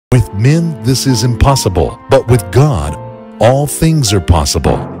With men, this is impossible, but with God, all things are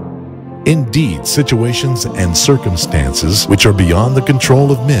possible. Indeed, situations and circumstances which are beyond the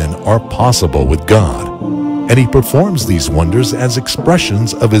control of men are possible with God, and He performs these wonders as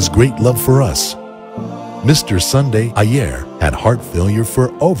expressions of His great love for us. Mr. Sunday Ayer had heart failure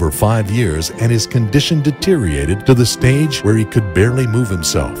for over 5 years, and his condition deteriorated to the stage where he could barely move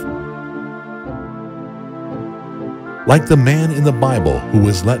himself. Like the man in the Bible who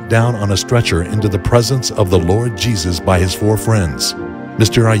was let down on a stretcher into the presence of the Lord Jesus by his 4 friends,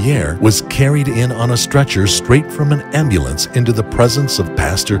 Mr. Ayer was carried in on a stretcher straight from an ambulance into the presence of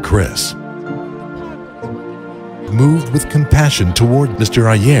Pastor Chris. Moved with compassion toward Mr.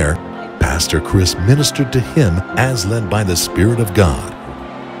 Ayer, Pastor Chris ministered to him as led by the Spirit of God.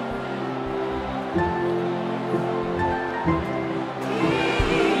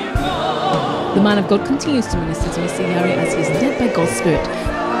 The man of God continues to minister to Mr. Yari as he is led by God's Spirit,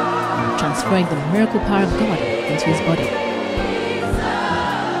 transferring the miracle power of God into his body.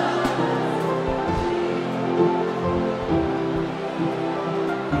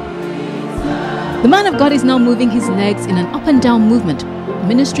 The man of God is now moving his legs in an up and down movement,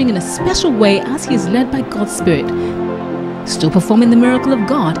 ministering in a special way as he is led by God's Spirit, still performing the miracle of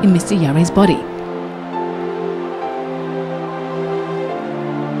God in Mr. Yari's body.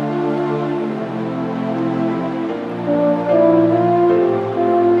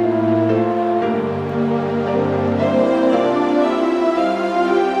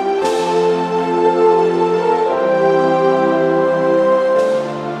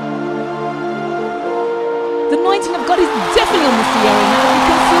 The anointing of God is definitely on Mr. Yari now. You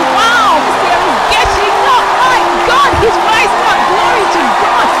can see, wow, Mr. Yari is getting up. My God, he's rising up. Glory to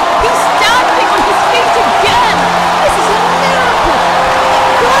God. He's standing on his feet again. This is a miracle.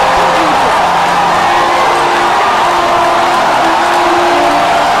 God can do this.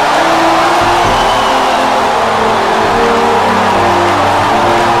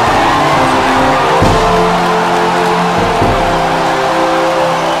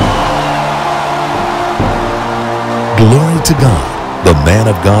 Glory to God. The man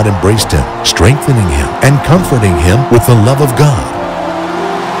of God embraced him, strengthening him and comforting him with the love of God.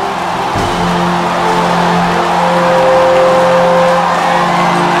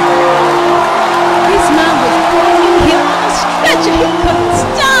 This man was putting him on a stretcher. He couldn't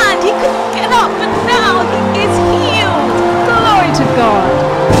stand. He couldn't get up. But now he is healed. Glory to God.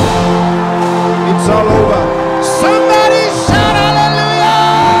 It's all over. Somebody shout hallelujah!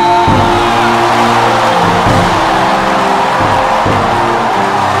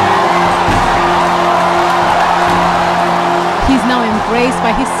 He's now embraced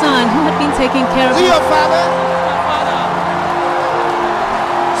by his son who had been taking care of See him. your father.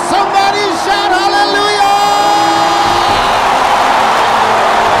 Somebody shout hallelujah!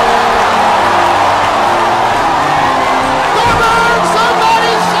 Come on,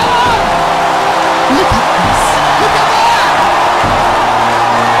 somebody shout! Look at this. Look at that!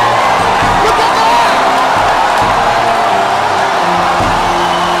 Look at that!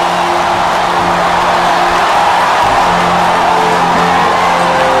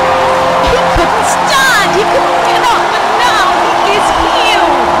 He couldn't stand. He couldn't get up. But now he is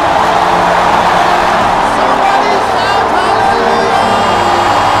healed. Somebody shout hallelujah!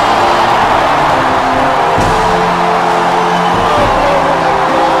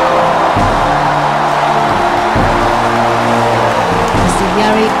 Mr.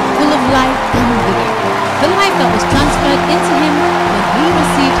 Yari, full of life and vigor. The life that was transferred into him when he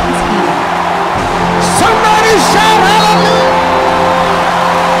received his healing. Somebody shout hallelujah!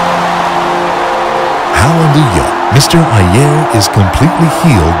 Hallelujah! Mr. Ayer is completely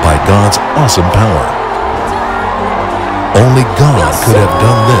healed by God's awesome power. Only God could have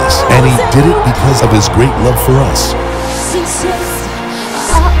done this, and He did it because of His great love for us.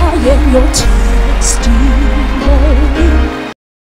 I am your child.